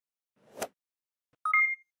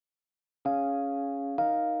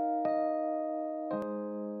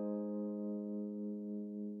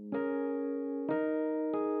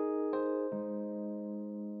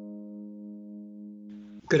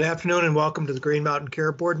Good afternoon and welcome to the Green Mountain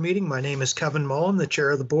Care Board meeting. My name is Kevin Mullen, the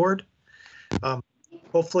chair of the board.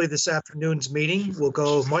 Hopefully this afternoon's meeting will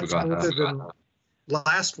go much smoother than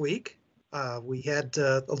last week. We had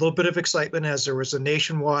a little bit of excitement as there was a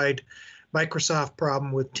nationwide Microsoft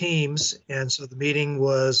problem with Teams, and so the meeting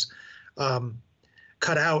was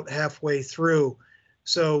cut out halfway through.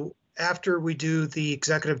 So after we do the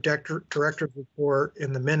executive director's report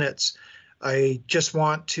in the minutes, I just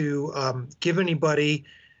want to give anybody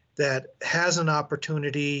that has an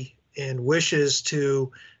opportunity and wishes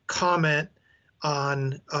to comment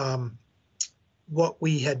on what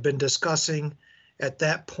we had been discussing at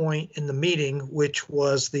that point in the meeting, which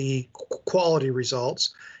was the quality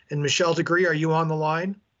results. And Michelle Degree, are you on the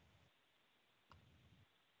line?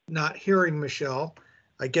 Not hearing Michelle.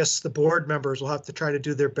 I guess the board members will have to try to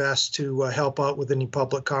do their best to help out with any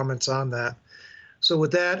public comments on that. So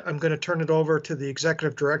with that, I'm going to turn it over to the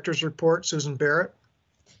executive director's report. Susan Barrett.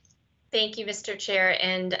 Thank you, Mr. Chair.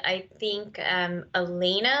 And I think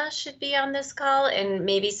Elena should be on this call, and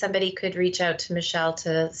maybe somebody could reach out to Michelle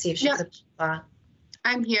to see if she could.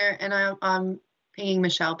 I'm here and I'm pinging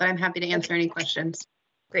Michelle, but I'm happy to answer any questions.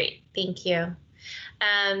 Great, thank you.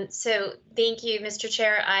 So thank you, Mr.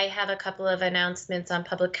 Chair. I have a couple of announcements on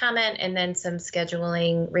public comment and then some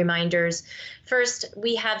scheduling reminders. First,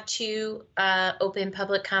 we have two open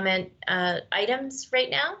public comment items right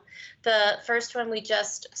now. The first one we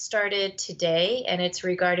just started today, and it's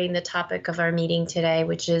regarding the topic of our meeting today,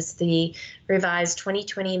 which is the revised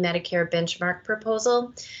 2020 Medicare benchmark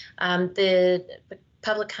proposal. The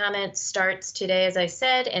public comment starts today, as I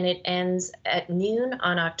said, and it ends at noon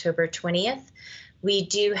on October 20th. We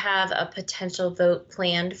do have a potential vote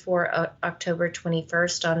planned for October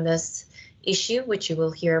 21st on this issue, which you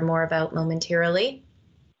will hear more about momentarily.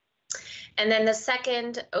 And then the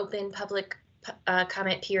second open public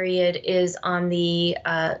comment period is on the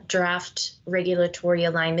draft regulatory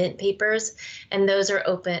alignment papers, and those are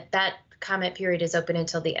open. That comment period is open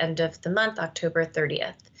until the end of the month, October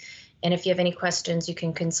 30th. And if you have any questions, you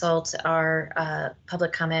can consult our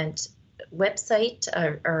public comment website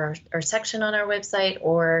or our section on our website,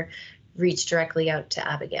 or reach directly out to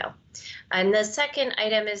Abigail. And the second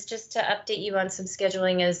item is just to update you on some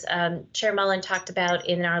scheduling. As Chair Mullen talked about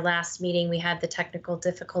in our last meeting, we had the technical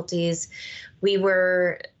difficulties. We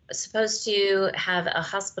were supposed to have a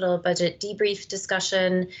hospital budget debrief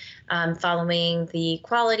discussion following the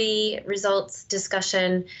quality results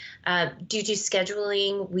discussion. Due to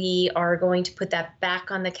scheduling, we are going to put that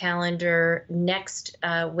back on the calendar next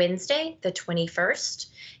Wednesday, the 21st,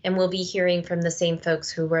 and we'll be hearing from the same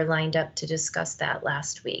folks who were lined up to discuss that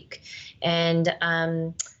last week. And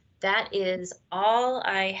that is all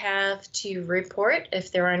I have to report.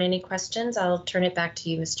 If there aren't any questions, I'll turn it back to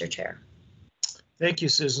you, Mr. Chair. Thank you,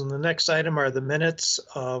 Susan. The next item are the minutes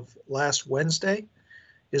of last Wednesday.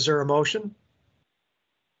 Is there a motion?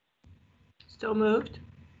 Still moved.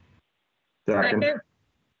 Second.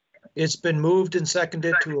 It's been moved and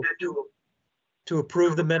seconded to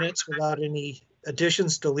approve the minutes without any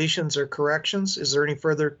additions, deletions, or corrections. Is there any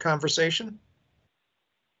further conversation?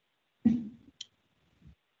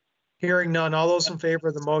 Hearing none, all those in favor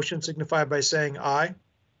of the motion signify by saying aye.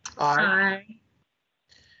 Aye.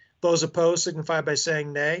 Those opposed signify by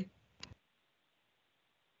saying nay.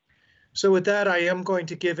 So with that, I am going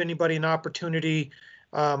to give anybody an opportunity.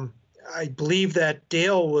 I believe that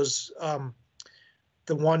Dale was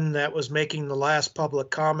the one that was making the last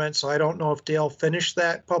public comment, so I don't know if Dale finished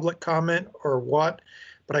that public comment or what,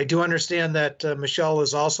 but I do understand that Michelle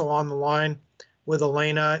is also on the line with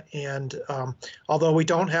Elena, and although we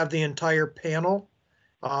don't have the entire panel,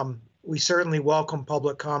 we certainly welcome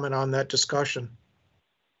public comment on that discussion.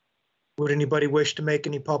 Would anybody wish to make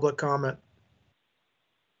any public comment?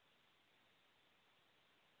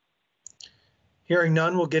 Hearing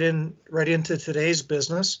none, we'll get right into today's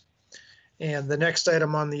business. And the next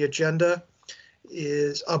item on the agenda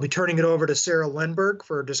is, I'll be turning it over to Sarah Lindberg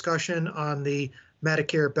for a discussion on the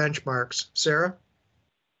Medicare benchmarks. Sarah?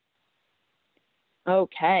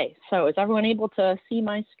 Okay, so is everyone able to see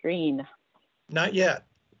my screen? Not yet.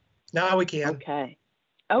 Now we can.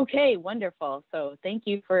 Okay, wonderful. So thank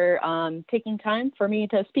you for taking time for me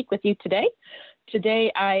to speak with you today. Today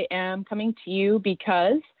I am coming to you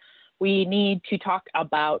because we need to talk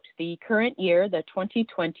about the current year, the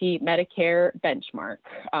 2020 Medicare benchmark,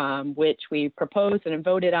 which we proposed and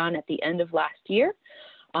voted on at the end of last year,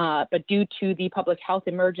 but due to the public health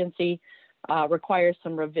emergency, requires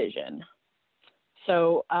some revision.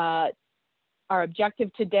 So our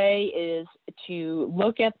objective today is to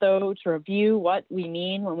look at those, review what we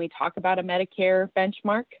mean when we talk about a Medicare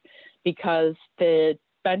benchmark, because the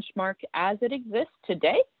benchmark as it exists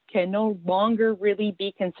today can no longer really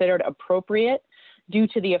be considered appropriate due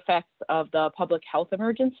to the effects of the public health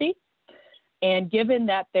emergency. And given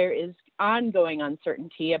that there is ongoing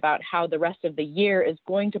uncertainty about how the rest of the year is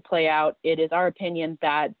going to play out, it is our opinion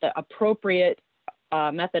that the appropriate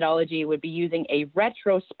methodology would be using a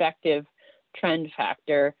retrospective trend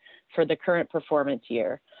factor for the current performance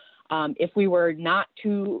year. If we were not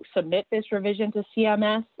to submit this revision to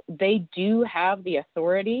CMS, they do have the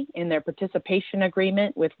authority in their participation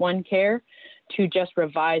agreement with OneCare to just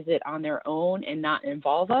revise it on their own and not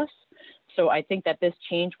involve us. So I think that this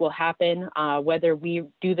change will happen whether we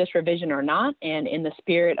do this revision or not. And in the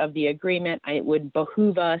spirit of the agreement, it would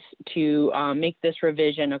behoove us to make this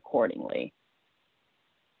revision accordingly.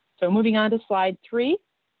 So moving on to slide 3.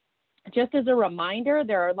 Just as a reminder,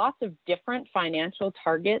 there are lots of different financial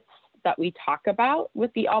targets that we talk about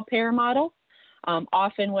with the all-payer model.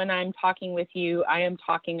 Often when I'm talking with you, I am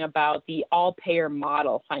talking about the all-payer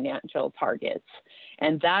model financial targets.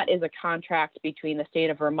 And that is a contract between the state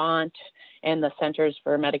of Vermont and the Centers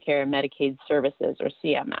for Medicare and Medicaid Services, or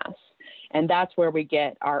CMS. And that's where we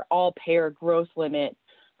get our all-payer growth limit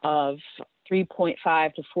of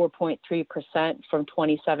 3.5 to 4.3% from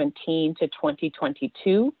 2017 to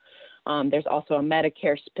 2022. There's also a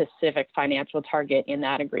Medicare-specific financial target in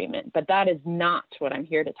that agreement, but that is not what I'm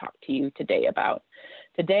here to talk to you today about.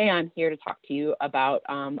 Today, I'm here to talk to you about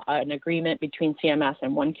an agreement between CMS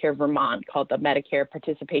and OneCare Vermont called the Medicare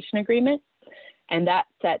Participation Agreement, and that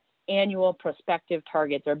sets annual prospective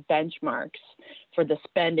targets or benchmarks for the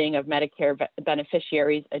spending of Medicare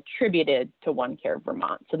beneficiaries attributed to OneCare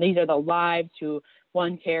Vermont. So these are the lives who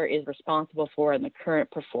OneCare is responsible for in the current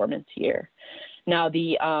performance year. Now,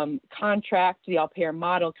 the contract, the all-payer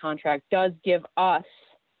model contract, does give us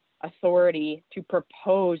authority to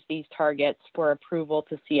propose these targets for approval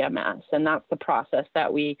to CMS, and that's the process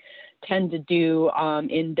that we tend to do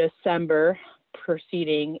in December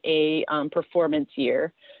preceding a performance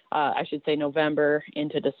year. I should say November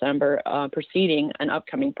into December preceding an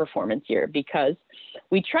upcoming performance year, because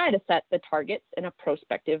we try to set the targets in a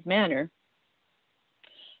prospective manner.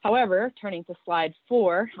 However, turning to slide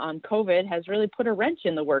 4, COVID has really put a wrench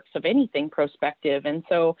in the works of anything prospective. And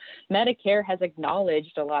so Medicare has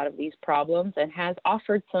acknowledged a lot of these problems and has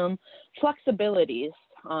offered some flexibilities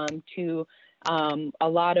to a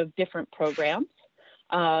lot of different programs.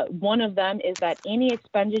 One of them is that any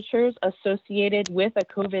expenditures associated with a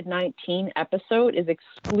COVID-19 episode is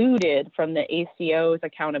excluded from the ACO's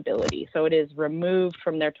accountability. So it is removed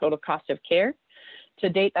from their total cost of care. To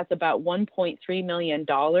date, that's about $1.3 million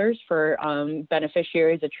for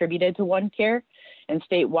beneficiaries attributed to OneCare, and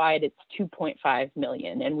statewide it's $2.5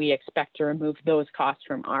 million. And we expect to remove those costs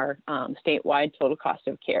from our statewide total cost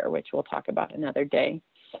of care, which we'll talk about another day.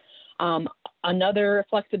 Another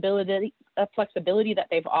flexibility that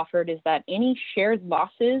they've offered is that any shared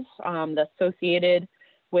losses associated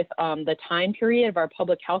with the time period of our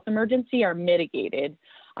public health emergency are mitigated.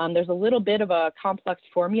 There's a little bit of a complex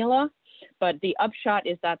formula, but the upshot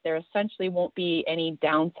is that there essentially won't be any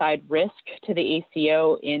downside risk to the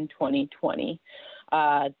ACO in 2020.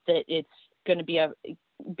 That it's going to be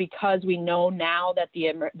because we know now that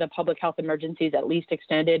the public health emergency is at least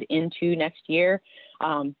extended into next year.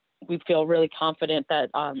 We feel really confident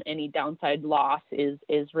that any downside loss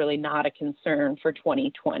is really not a concern for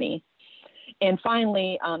 2020. And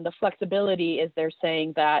finally, the flexibility is they're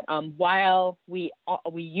saying that while we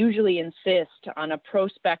usually insist on a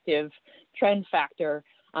prospective trend factor,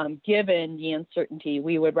 given the uncertainty,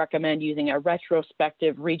 we would recommend using a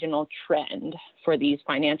retrospective regional trend for these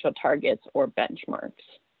financial targets or benchmarks.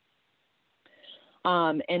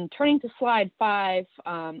 And turning to slide 5,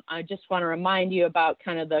 I just want to remind you about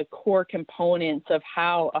kind of the core components of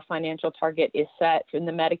how a financial target is set in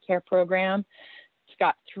the Medicare program. It's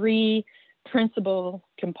got 3 principal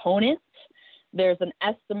components. There's an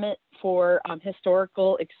estimate for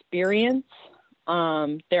historical experience.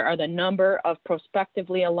 There are the number of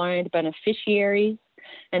prospectively aligned beneficiaries,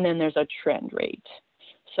 and then there's a trend rate.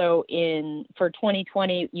 So for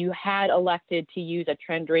 2020, you had elected to use a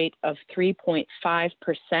trend rate of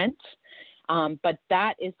 3.5%, but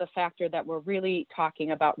that is the factor that we're really talking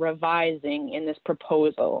about revising in this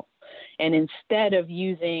proposal. And instead of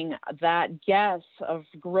using that guess of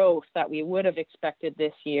growth that we would have expected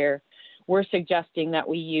this year, we're suggesting that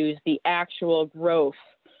we use the actual growth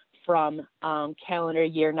from calendar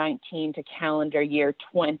year 19 to calendar year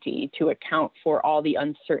 20 to account for all the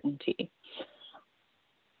uncertainty.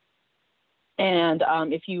 And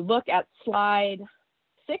if you look at slide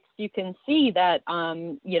 6, you can see that,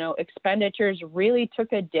 expenditures really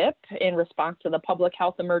took a dip in response to the public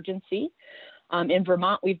health emergency. In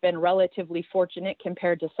Vermont, we've been relatively fortunate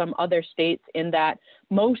compared to some other states in that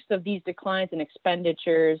most of these declines in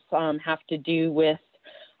expenditures have to do with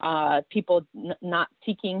people not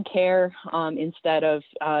seeking care instead of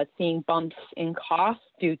seeing bumps in costs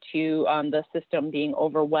due to the system being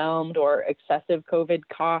overwhelmed or excessive COVID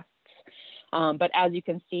costs. But as you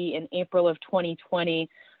can see, in April of 2020,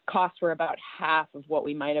 costs were about half of what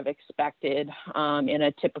we might have expected in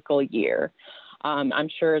a typical year. I'm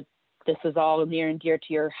sure this is all near and dear to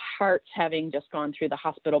your hearts, having just gone through the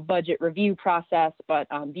hospital budget review process, but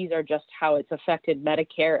these are just how it's affected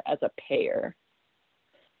Medicare as a payer.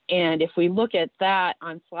 And if we look at that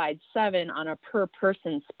on slide 7 on a per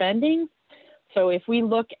person spending, so if we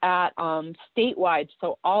look at statewide,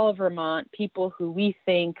 so all of Vermont, people who we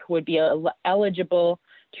think would be eligible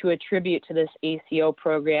to attribute to this ACO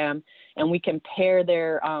program, and we compare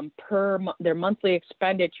their monthly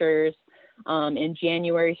expenditures in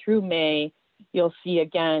January through May, you'll see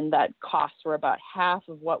again that costs were about half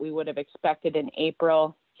of what we would have expected in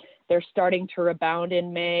April. They're starting to rebound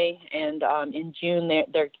in May, and in June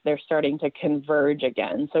they're starting to converge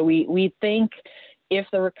again. So we think if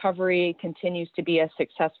the recovery continues to be as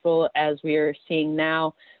successful as we are seeing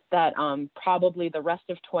now, that probably the rest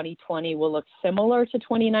of 2020 will look similar to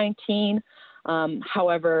 2019.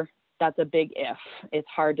 However, that's a big if. It's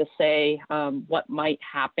hard to say what might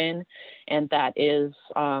happen, and that is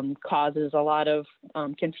causes a lot of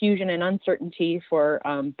confusion and uncertainty for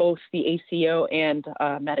both the ACO and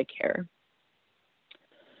Medicare.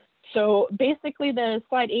 So basically, the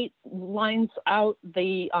slide 8 lines out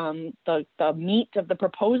the meat of the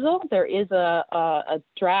proposal. There is a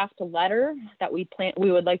draft letter that we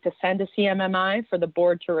would like to send to CMMI for the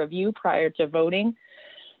board to review prior to voting.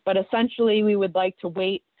 But essentially, we would like to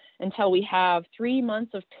wait until we have 3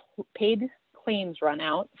 months of paid claims run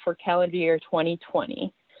out for calendar year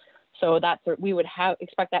 2020. So we would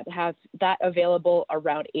expect that to have that available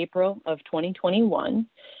around April of 2021.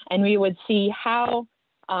 And we would see how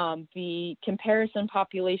the comparison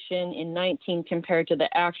population in 19 compared to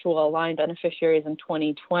the actual aligned beneficiaries in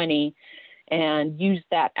 2020, and use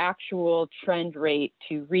that actual trend rate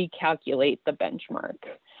to recalculate the benchmark.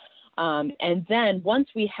 And then once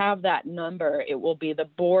we have that number, it will be the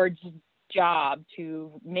board's job to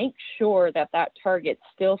make sure that that target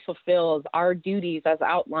still fulfills our duties as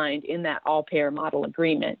outlined in that all-payer model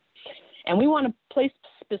agreement. And we want to place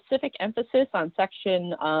specific emphasis on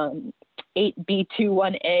section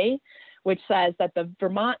 8B21A, which says that the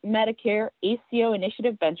Vermont Medicare ACO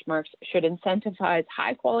initiative benchmarks should incentivize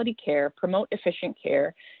high quality care, promote efficient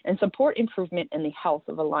care, and support improvement in the health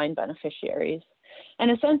of aligned beneficiaries.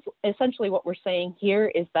 And essentially what we're saying here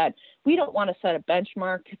is that we don't want to set a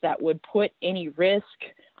benchmark that would put any risk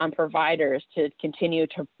on providers to continue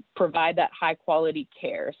to provide that high quality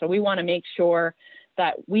care. So we want to make sure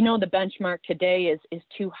that we know the benchmark today is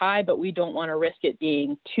too high, but we don't want to risk it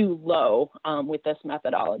being too low with this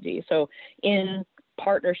methodology. So in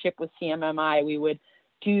partnership with CMMI, we would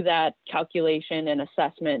do that calculation and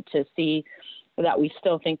assessment to see that we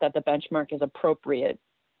still think that the benchmark is appropriate.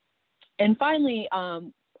 And finally,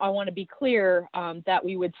 I want to be clear that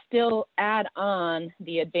we would still add on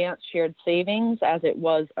the advanced shared savings as it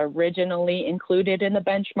was originally included in the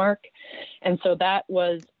benchmark. And so that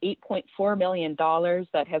was $8.4 million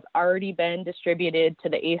that has already been distributed to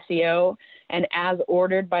the ACO. And as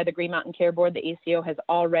ordered by the Green Mountain Care Board, the ACO has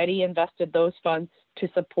already invested those funds to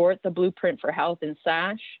support the Blueprint for Health in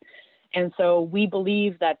SASH. And so we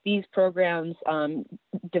believe that these programs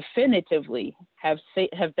definitively have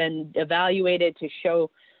been evaluated to show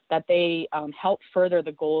that they help further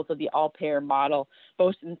the goals of the all-payer model,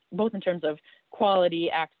 both in terms of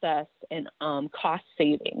quality, access, and cost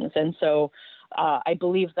savings. And so I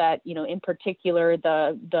believe that, in particular,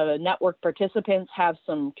 the network participants have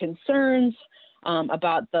some concerns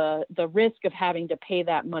about the risk of having to pay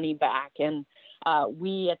that money back. And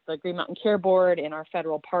we at the Green Mountain Care Board and our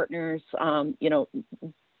federal partners,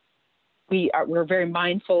 we're very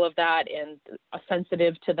mindful of that and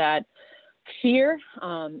sensitive to that fear.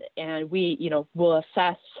 And we, will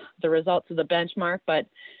assess the results of the benchmark, but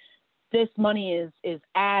this money is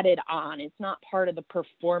added on. It's not part of the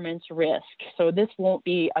performance risk. So this won't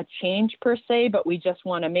be a change per se, but we just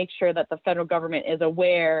want to make sure that the federal government is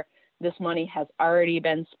aware this money has already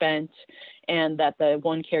been spent and that the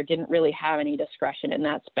OneCare didn't really have any discretion in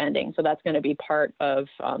that spending. So that's going to be part of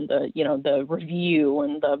the review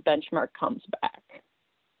when the benchmark comes back.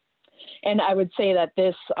 And I would say that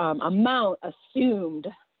this amount assumed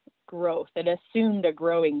growth. It assumed a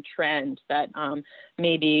growing trend that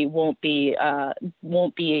maybe won't be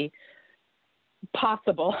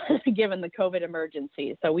possible given the COVID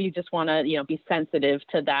emergency. So we just want to, be sensitive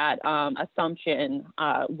to that assumption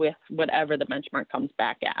with whatever the benchmark comes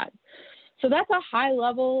back at. So that's a high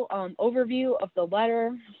level overview of the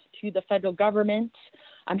letter to the federal government.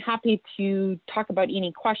 I'm happy to talk about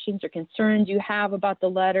any questions or concerns you have about the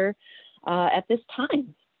letter at this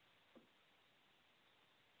time.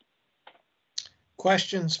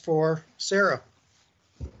 Questions for Sarah?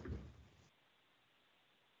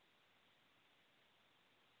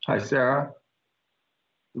 Hi, Sarah.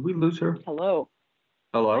 Did we lose her? Hello.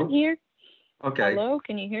 Hello? I'm here. Okay, Hello,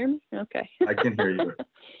 can you hear me? Okay. I can hear you.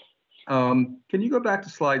 Can you go back to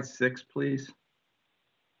slide 6, please?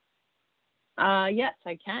 Yes,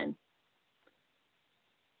 I can.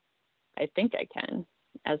 I think I can,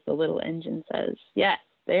 as the little engine says. Yes,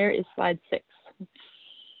 there is slide 6.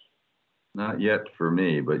 Not yet for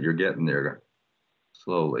me, but you're getting there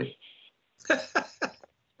slowly.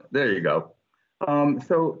 There you go.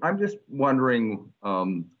 So I'm just wondering,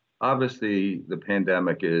 obviously the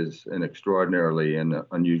pandemic is an extraordinarily and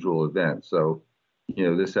unusual event. So,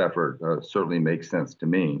 this effort certainly makes sense to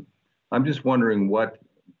me. I'm just wondering what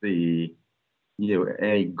the,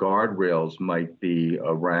 any guardrails might be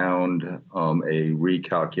around a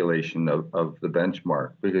recalculation of the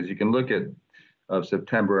benchmark, because you can look at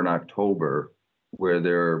September and October where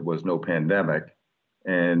there was no pandemic,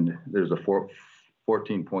 and there's a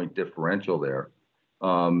 14-point differential there.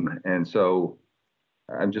 And so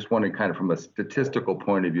I'm just wondering, kind of from a statistical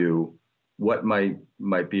point of view, what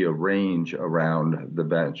might be a range around the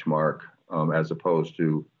benchmark as opposed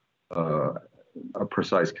to a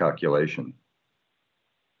precise calculation?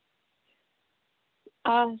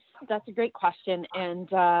 That's a great question. And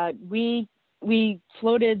we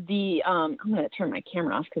floated the, I'm going to turn my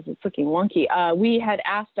camera off because it's looking wonky. We had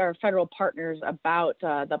asked our federal partners about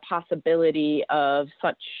the possibility of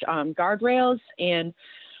such guardrails. And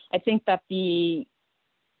I think that the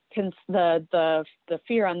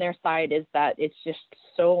fear on their side is that it's just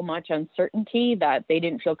so much uncertainty that they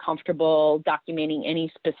didn't feel comfortable documenting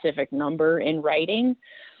any specific number in writing.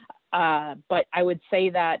 But I would say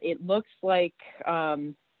that it looks like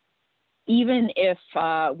even if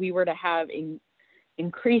we were to have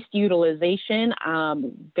increased utilization, I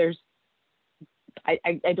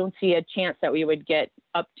don't see a chance that we would get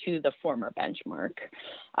up to the former benchmark.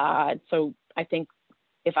 So I think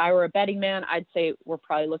if I were a betting man, I'd say we're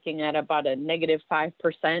probably looking at about a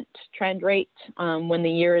 -5% trend rate when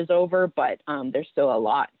the year is over, but there's still a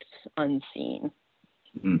lot unseen.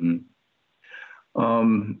 Mm-hmm.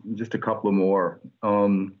 Just a couple more.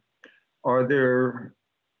 Are there,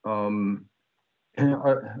 I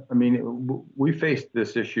mean, we faced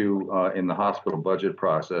this issue in the hospital budget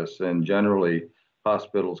process, and generally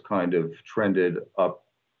hospitals kind of trended up,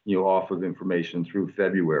 off of information through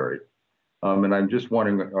February. And I'm just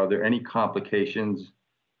wondering, are there any complications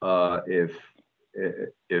if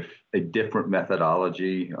a different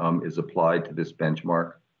methodology is applied to this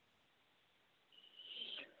benchmark?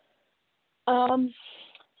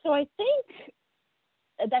 So I think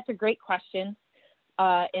that's a great question.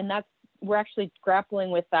 And we're actually grappling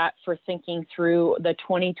with that for thinking through the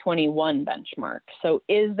 2021 benchmark. So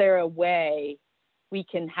is there a way we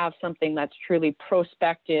can have something that's truly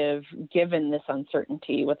prospective given this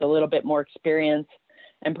uncertainty, with a little bit more experience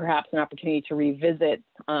and perhaps an opportunity to revisit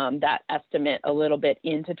that estimate a little bit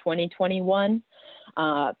into 2021?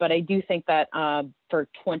 But I do think that for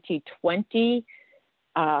 2020,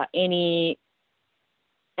 any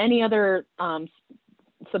other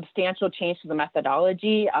substantial change to the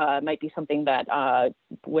methodology might be something that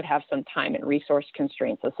would have some time and resource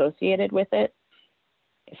constraints associated with it,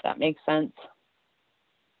 if that makes sense.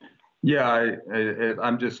 Yeah,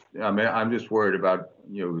 I'm just worried about,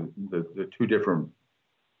 the two different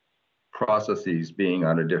processes being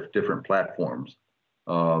on different platforms,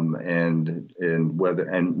 and whether,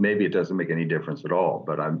 and maybe it doesn't make any difference at all,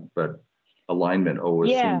 but alignment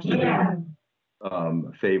always seems to be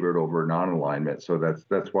favored over non-alignment. So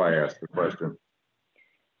that's why I asked the question.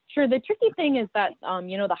 Sure. The tricky thing is that,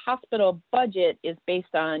 the hospital budget is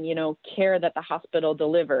based on, care that the hospital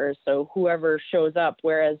delivers. So whoever shows up,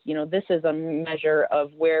 whereas, this is a measure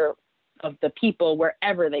of the people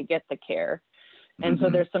wherever they get the care. And so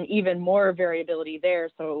there's some even more variability there.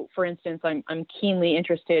 So for instance, I'm keenly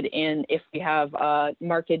interested in if we have a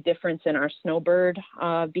marked difference in our snowbird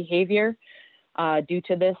behavior due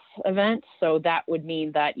to this event. So that would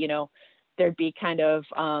mean that, there'd be kind of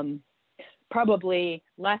probably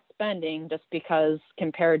less spending, just because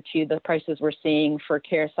compared to the prices we're seeing for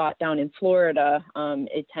care sought down in Florida,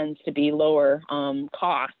 it tends to be lower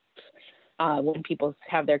costs. when people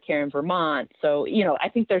have their care in Vermont. So, I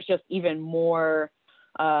think there's just even more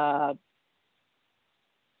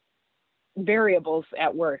variables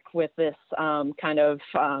at work with this kind of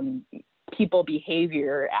people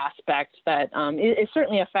behavior aspect that is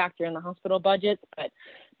certainly a factor in the hospital budgets, but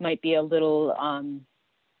might be a little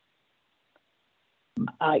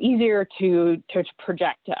easier to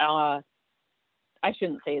project. I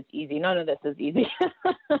shouldn't say it's easy. None of this is easy.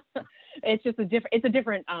 It's just a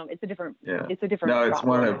different. Yeah. It's a different. No, it's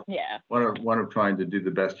problem. one of trying to do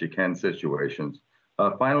the best you can situations.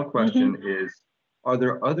 Final question is: are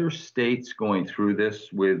there other states going through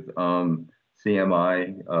this with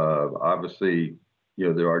CMI? Obviously,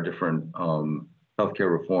 there are different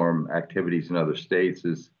healthcare reform activities in other states.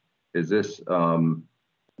 Is this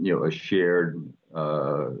a shared?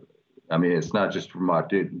 I mean, it's not just Vermont.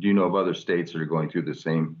 Do you know of other states that are going through the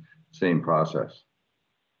same process?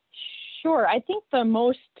 Sure. I think the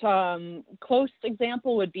most close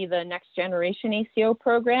example would be the Next Generation ACO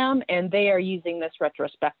program, and they are using this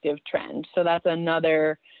retrospective trend. So that's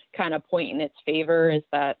another kind of point in its favor, is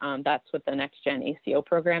that that's what the Next Gen ACO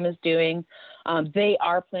program is doing. They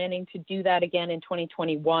are planning to do that again in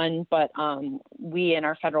 2021, but we and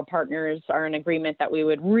our federal partners are in agreement that we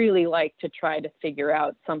would really like to try to figure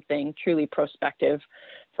out something truly prospective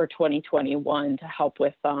for 2021 to help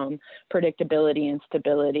with predictability and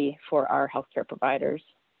stability for our healthcare providers.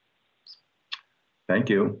 Thank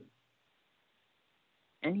you.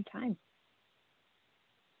 Anytime.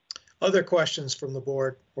 Other questions from the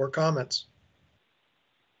board or comments?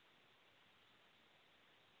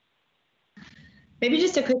 Maybe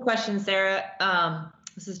just a quick question, Sarah.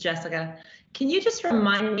 This is Jessica. Can you just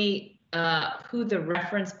remind me who the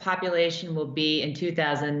reference population will be in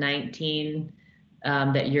 2019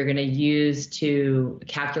 that you're going to use to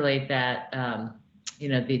calculate that,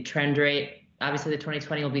 the trend rate? Obviously, the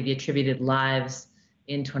 2020 will be the attributed lives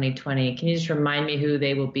in 2020. Can you just remind me who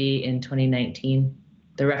they will be in 2019?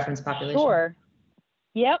 The reference population? Sure.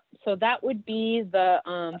 Yep. So that would be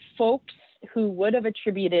the folks who would have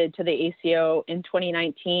attributed to the ACO in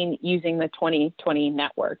 2019 using the 2020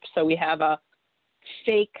 network. So we have a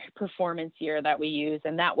fake performance year that we use,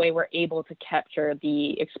 and that way we're able to capture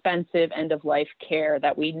the expensive end-of-life care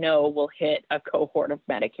that we know will hit a cohort of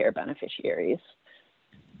Medicare beneficiaries.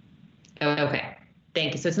 Okay.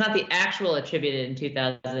 Thank you. So it's not the actual attributed in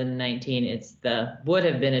 2019, it's the would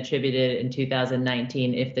have been attributed in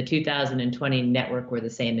 2019 if the 2020 network were the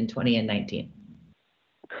same in 20 and 19.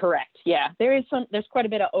 Correct. Yeah. There's quite a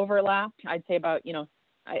bit of overlap. I'd say about,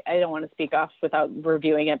 I don't want to speak off without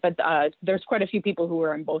reviewing it, but there's quite a few people who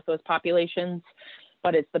are in both those populations,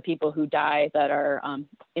 but it's the people who die that are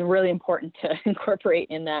really important to incorporate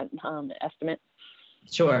in that estimate.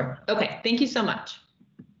 Sure. Okay. Thank you so much.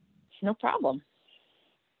 No problem.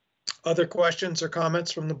 Other questions or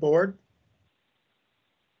comments from the board?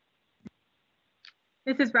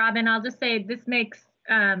 This is Robin. I'll just say this makes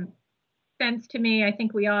sense to me. I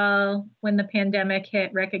think we all, when the pandemic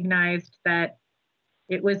hit, recognized that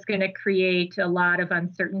it was going to create a lot of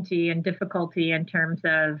uncertainty and difficulty in terms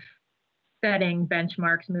of setting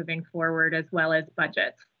benchmarks moving forward, as well as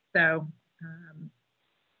budgets. So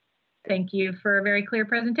thank you for a very clear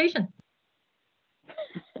presentation.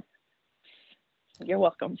 You're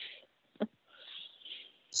welcome.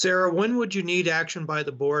 Sarah, when would you need action by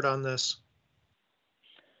the board on this?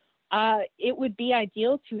 It would be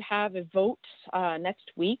ideal to have a vote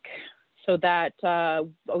next week so that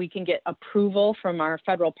we can get approval from our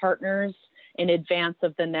federal partners in advance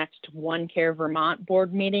of the next One Care Vermont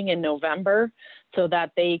board meeting in November, so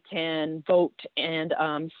that they can vote and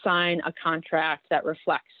sign a contract that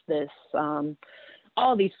reflects this,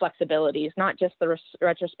 all these flexibilities, not just the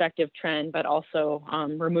retrospective trend, but also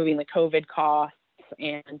removing the COVID costs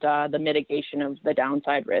and the mitigation of the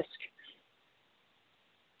downside risk.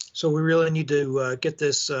 So we really need to get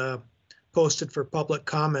this posted for public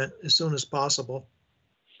comment as soon as possible.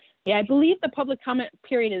 Yeah, I believe the public comment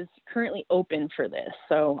period is currently open for this,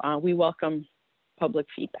 so we welcome public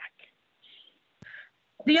feedback.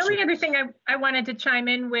 The only other thing I wanted to chime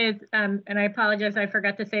in with, and I apologize, I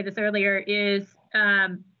forgot to say this earlier, is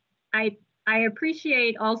I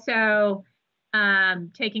appreciate also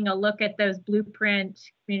taking a look at those Blueprint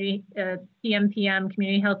community PMPM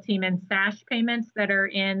community health team and SASH payments that are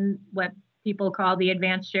in what people call the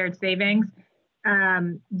advanced shared savings.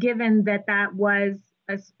 Given that that was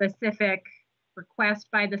a specific request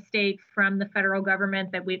by the state from the federal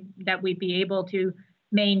government that we be able to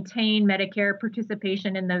maintain Medicare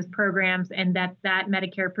participation in those programs, and that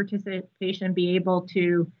Medicare participation be able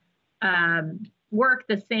to work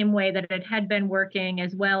the same way that it had been working,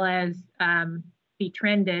 as well as be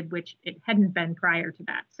trended, which it hadn't been prior to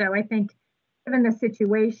that. So I think given the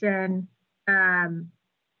situation, I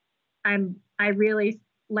really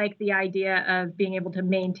like the idea of being able to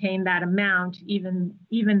maintain that amount, even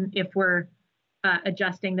if we're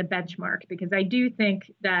adjusting the benchmark, because I do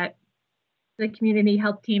think that the community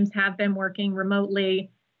health teams have been working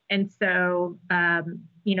remotely. And so,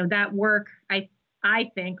 that work,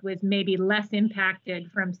 I think, was maybe less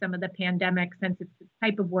impacted from some of the pandemic, since it's the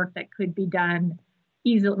type of work that could be done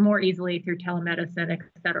more easily through telemedicine, et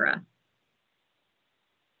cetera.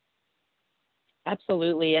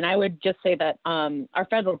 Absolutely. And I would just say that our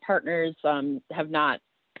federal partners have not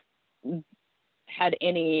had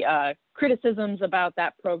any criticisms about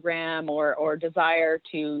that program or desire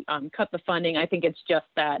to cut the funding. I think it's just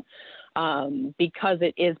that because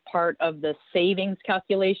it is part of the savings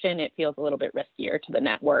calculation, it feels a little bit riskier to the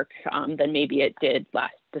network than maybe it did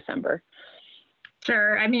last December.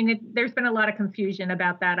 Sure. I mean, there's been a lot of confusion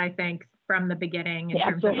about that, I think, from the beginning in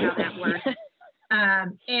terms of how that works.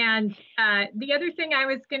 And the other thing I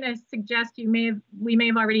was going to suggest, we may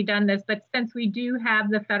have already done this, but since we do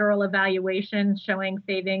have the federal evaluation showing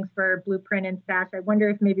savings for Blueprint and SASH, I wonder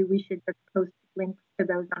if maybe we should just post links to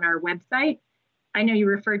those on our website. I know you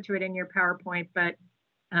referred to it in your PowerPoint, but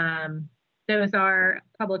those are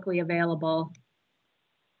publicly available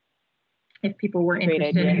if people were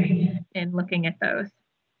interested in looking at those.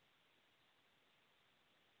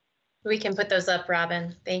 We can put those up,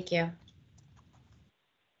 Robin. Thank you.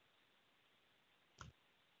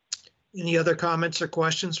 Any other comments or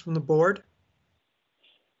questions from the board?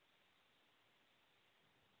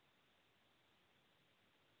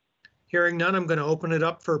 Hearing none, I'm going to open it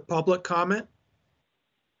up for public comment.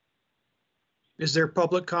 Is there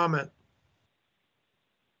public comment?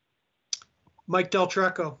 Mike Del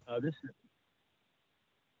Treco.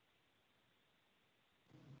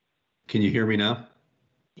 Can you hear me now?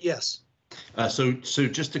 Yes. So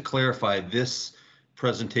just to clarify, this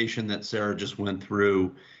presentation that Sarah just went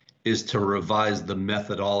through is to revise the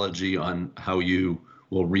methodology on how you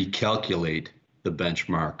will recalculate the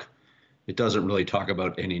benchmark. It doesn't really talk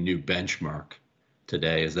about any new benchmark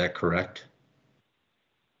today. Is that correct?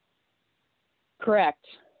 Correct.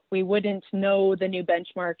 We wouldn't know the new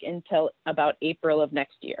benchmark until about April of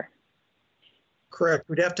next year. Correct.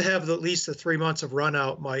 We'd have to have at least the 3 months of run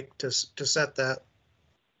out, Mike, to set that.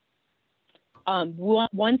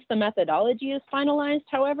 Once the methodology is finalized,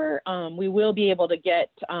 however, we will be able to get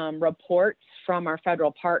reports from our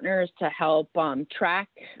federal partners to help track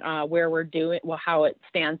where we're doing, how it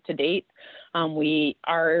stands to date. We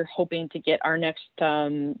are hoping to get our next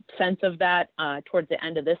sense of that towards the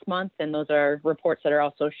end of this month, and those are reports that are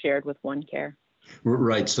also shared with OneCare.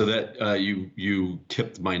 Right. So that you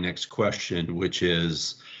tipped my next question, which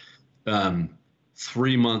is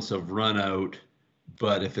 3 months of run out.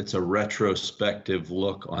 But if it's a retrospective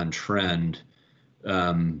look on trend,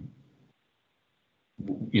 how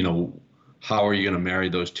are you going to marry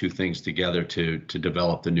those two things together to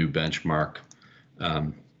develop the new benchmark?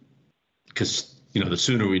 Because the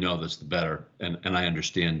sooner we know this, the better. And I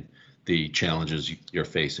understand the challenges you're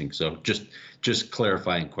facing. So just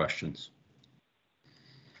clarifying questions.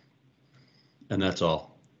 And that's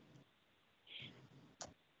all.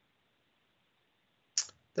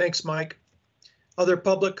 Thanks, Mike. Other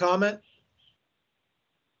public comment?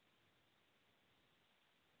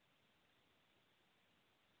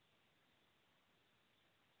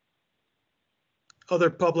 Other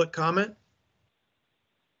public comment?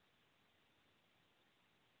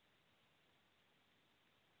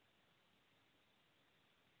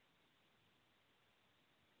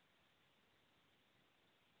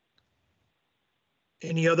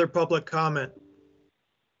 Any other public comment?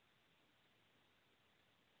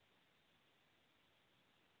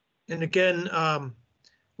 And again,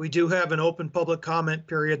 we do have an open public comment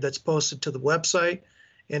period that's posted to the website,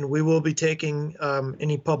 and we will be taking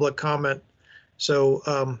any public comment.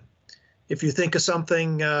 So if you think of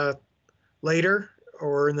something later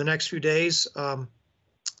or in the next few days,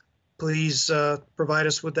 please provide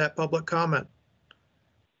us with that public comment.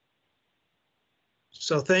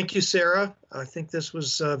 So thank you, Sarah. I think this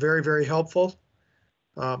was very, very helpful.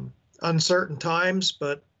 Uncertain times,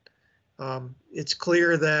 but it's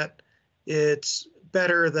clear that it's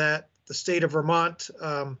better that the state of Vermont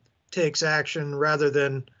takes action rather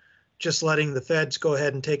than just letting the feds go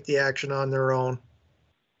ahead and take the action on their own.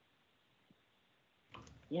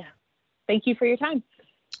 Yeah. Thank you for your time.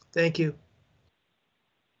 Thank you.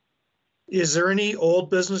 Is there any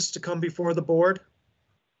old business to come before the board?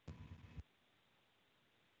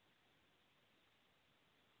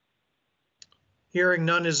 Hearing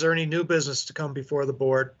none, is there any new business to come before the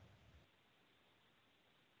board?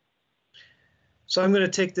 So I'm going to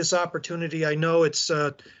take this opportunity. I know it's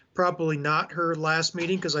probably not her last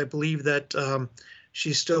meeting because I believe that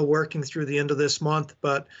she's still working through the end of this month.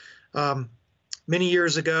 But many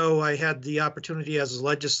years ago, I had the opportunity as a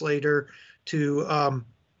legislator to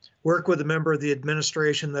work with a member of the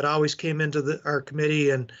administration that always came into our committee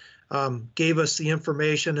and gave us the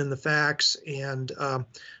information and the facts, and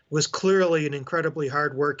was clearly an incredibly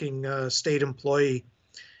hardworking state employee.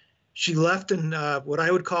 She left and what I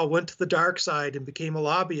would call went to the dark side and became a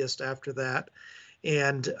lobbyist after that.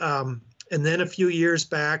 And then a few years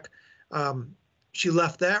back, she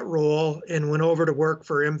left that role and went over to work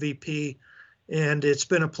for MVP. And it's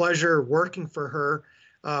been a pleasure working for her,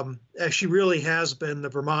 as she really has been the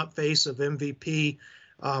Vermont face of MVP,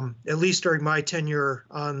 at least during my tenure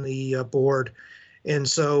on the board. And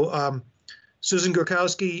so, Susan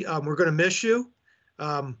Gurkowski, we're going to miss you.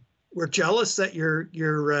 We're jealous that you're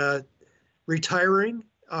retiring,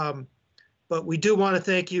 but we do want to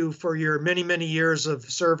thank you for your many, many years of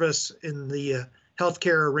service in the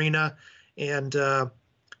healthcare arena, and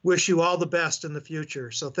wish you all the best in the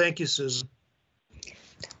future. So thank you, Susan.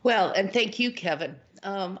 Well, and thank you, Kevin.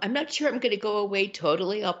 I'm not sure I'm going to go away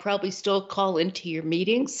totally. I'll probably still call into your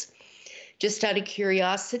meetings just out of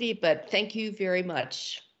curiosity, but thank you very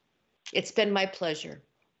much. It's been my pleasure.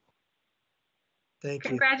 Thank you.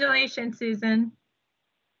 Congratulations, Susan.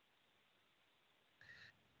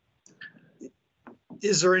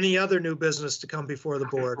 Is there any other new business to come before the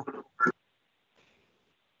board?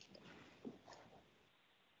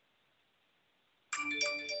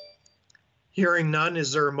 Hearing none,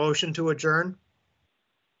 is there a motion to adjourn?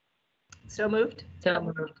 So moved. So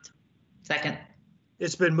moved. Second.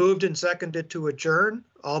 It's been moved and seconded to adjourn.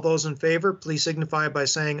 All those in favor, please signify by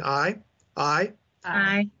saying aye. Aye.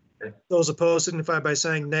 Aye. Those opposed signify by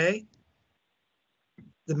saying nay.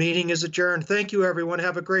 The meeting is adjourned. Thank you, everyone.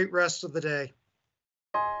 Have a great rest of the day.